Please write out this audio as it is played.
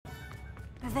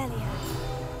Revelio.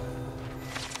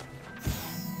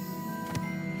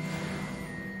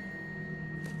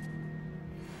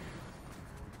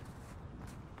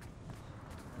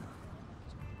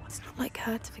 It's not like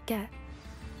her to forget.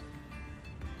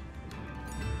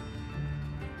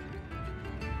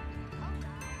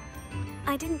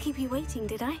 I didn't keep you waiting,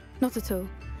 did I? Not at all.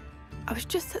 I was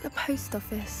just at the post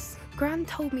office. Gran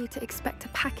told me to expect a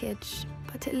package,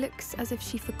 but it looks as if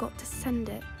she forgot to send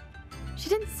it. She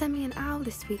didn't send me an owl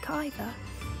this week either.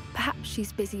 Perhaps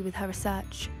she's busy with her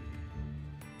research.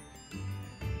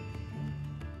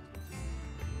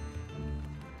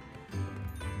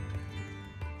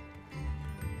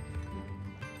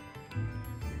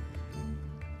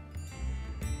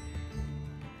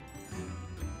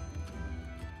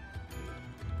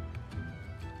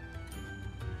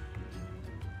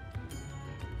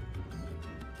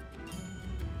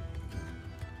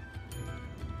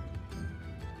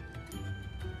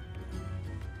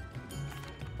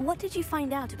 What did you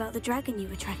find out about the dragon you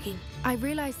were tracking? I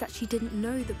realised that she didn't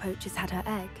know the poachers had her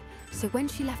egg, so when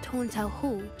she left Horntail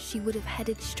Hall, she would have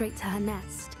headed straight to her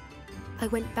nest. I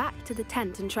went back to the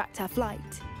tent and tracked her flight.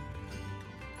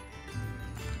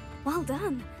 Well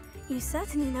done. You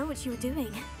certainly know what you were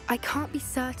doing. I can't be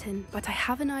certain, but I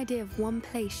have an idea of one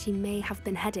place she may have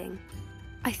been heading.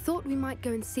 I thought we might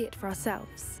go and see it for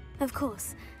ourselves. Of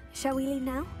course. Shall we leave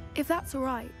now? If that's all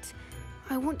right.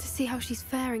 I want to see how she's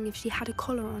faring if she had a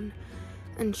collar on,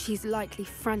 and she's likely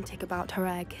frantic about her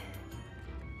egg.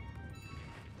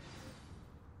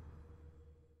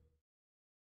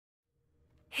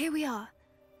 Here we are.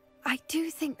 I do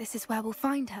think this is where we'll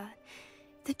find her.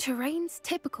 The terrain's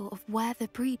typical of where the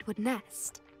breed would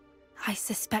nest. I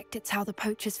suspect it's how the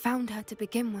poachers found her to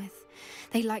begin with.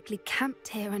 They likely camped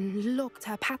here and logged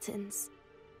her patterns.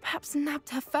 Perhaps nabbed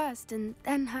her first and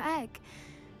then her egg.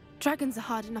 Dragons are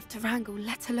hard enough to wrangle,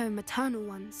 let alone maternal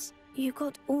ones. You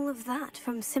got all of that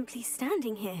from simply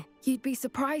standing here. You'd be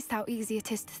surprised how easy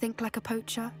it is to think like a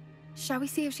poacher. Shall we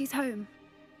see if she's home?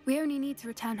 We only need to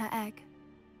return her egg.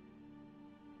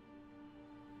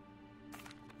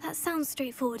 That sounds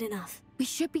straightforward enough. We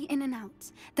should be in and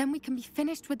out. Then we can be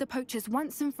finished with the poachers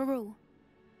once and for all.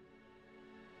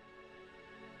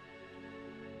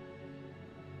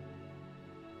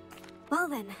 Well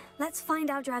then, let's find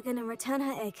our dragon and return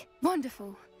her egg.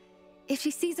 Wonderful. If she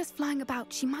sees us flying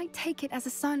about, she might take it as a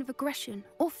sign of aggression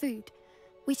or food.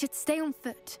 We should stay on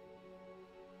foot.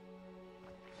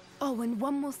 Oh, and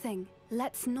one more thing.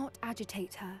 Let's not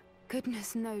agitate her.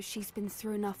 Goodness knows she's been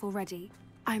through enough already.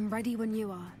 I'm ready when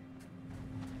you are.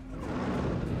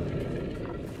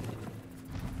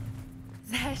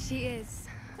 There she is,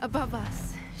 above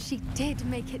us. She did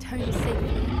make it home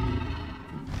safely.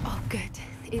 Oh, good.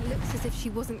 It looks as if she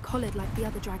wasn't collared like the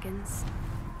other dragons.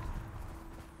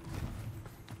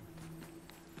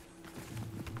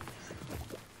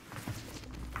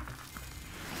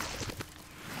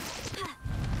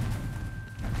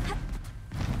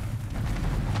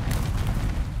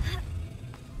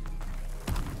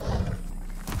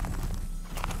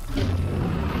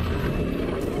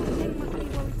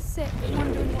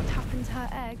 Wondering what happened to her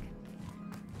egg.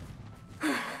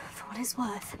 For what it's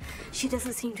worth, she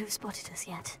doesn't seem to have spotted us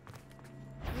yet.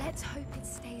 Let's hope it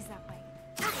stays that way.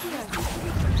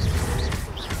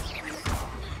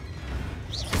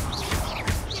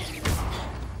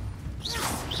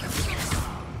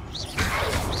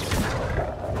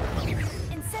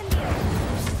 Incendio!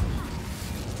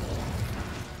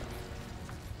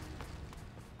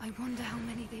 I wonder how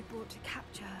many they brought to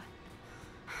capture her.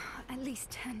 At least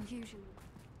 10 usually.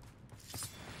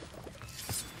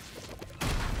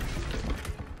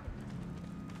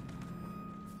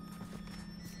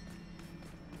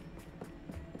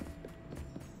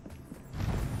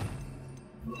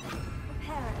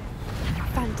 Prepare her.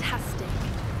 Fantastic.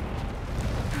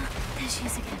 There she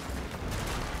is again.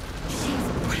 She's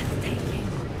breathtaking.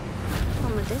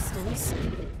 From a distance.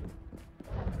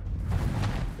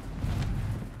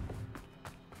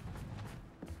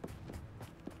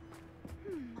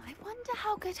 I wonder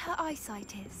how good her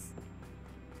eyesight is.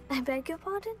 I beg your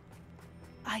pardon?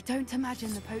 I don't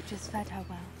imagine the poachers fed her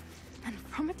well. And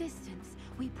from a distance,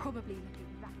 we probably look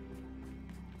exactly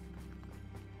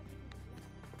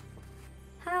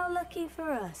like... How lucky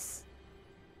for us.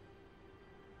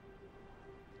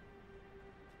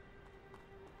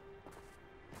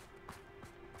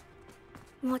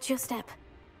 Watch your step.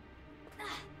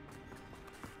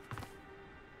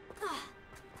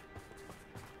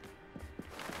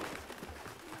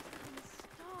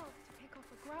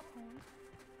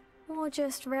 Or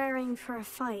just raring for a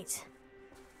fight.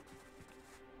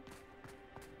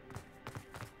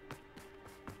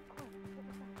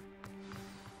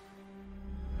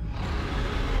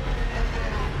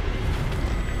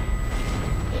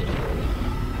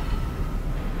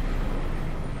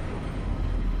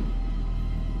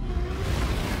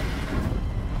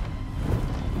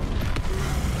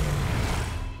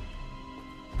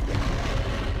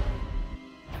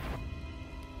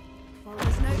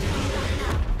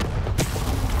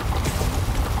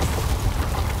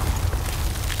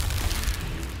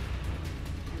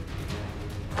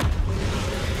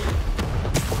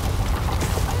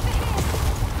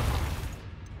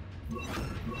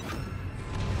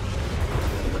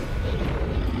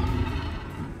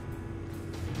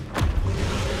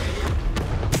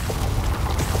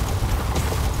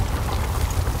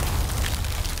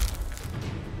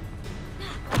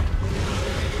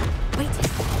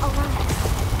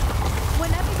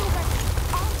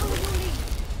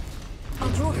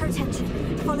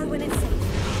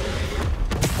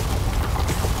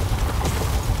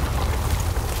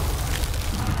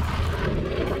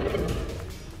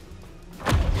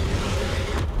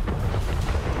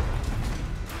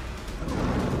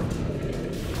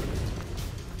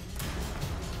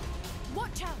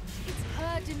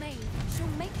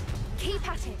 Keep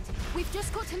at it. We've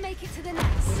just got to make it to the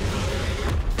nest.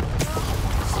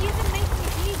 She isn't making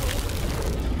it easy.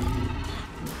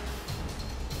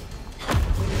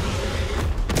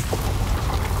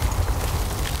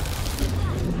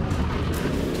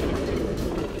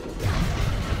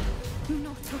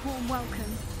 Not a warm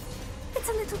welcome. It's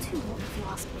a little too warm if you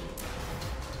ask me.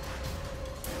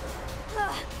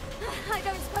 I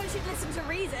don't suppose you'd listen to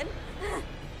reason.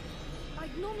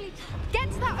 I'd normally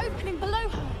get to that opening below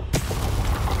her.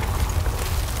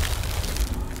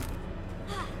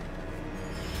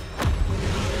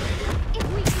 If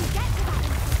we can get to that,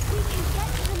 we can get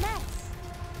to the nest.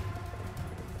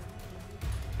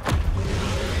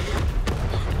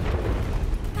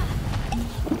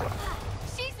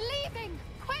 She's leaving!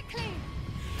 Quickly!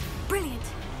 Brilliant.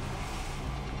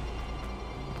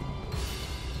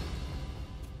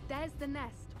 There's the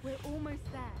nest. We're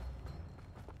almost there.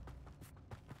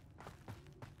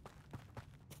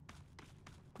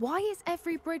 Why is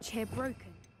every bridge here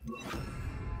broken?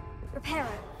 Repair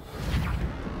it.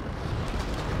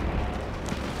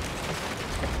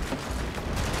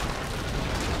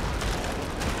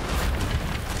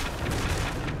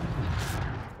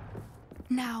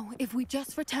 Now, if we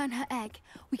just return her egg,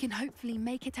 we can hopefully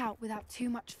make it out without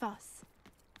too much fuss.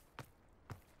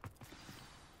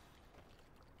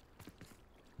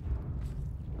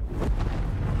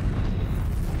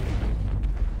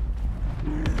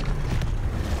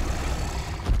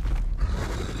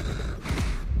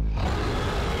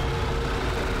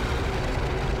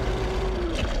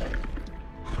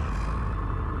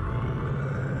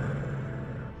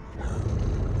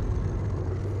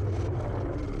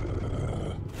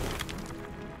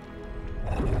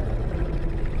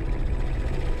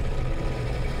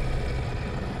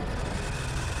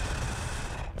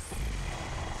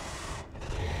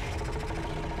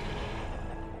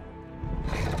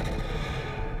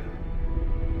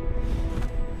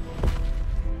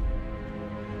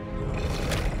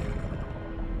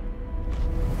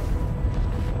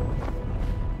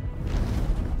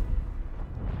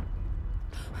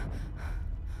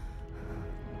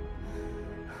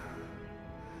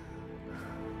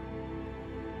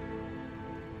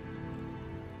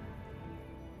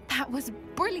 That was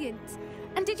brilliant!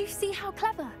 And did you see how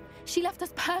clever? She left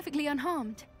us perfectly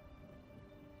unharmed.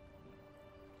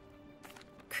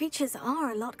 Creatures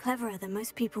are a lot cleverer than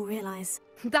most people realize.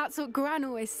 That's what Gran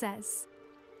always says.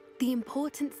 The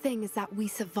important thing is that we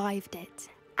survived it,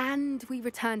 and we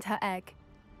returned her egg.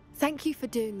 Thank you for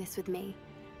doing this with me.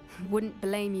 Wouldn't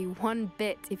blame you one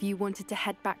bit if you wanted to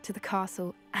head back to the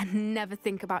castle and never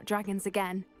think about dragons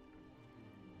again.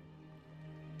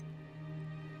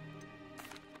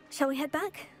 Shall we head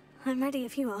back? I'm ready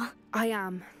if you are. I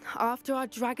am. After our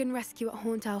dragon rescue at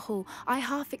Hauntower Hall, I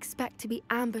half expect to be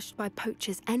ambushed by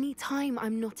poachers any time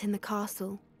I'm not in the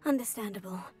castle.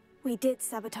 Understandable. We did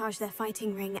sabotage their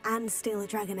fighting ring and steal a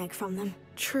dragon egg from them.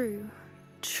 True.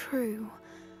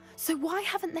 So why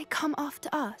haven't they come after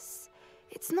us?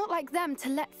 It's not like them to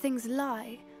let things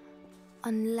lie.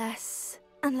 Unless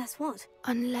what?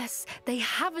 Unless they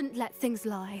haven't let things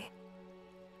lie.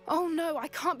 Oh no, I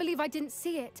can't believe I didn't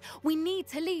see it. We need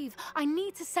to leave. I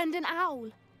need to send an owl.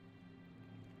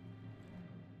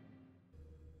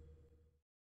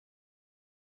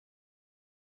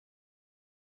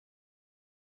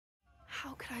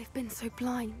 How could I have been so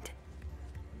blind?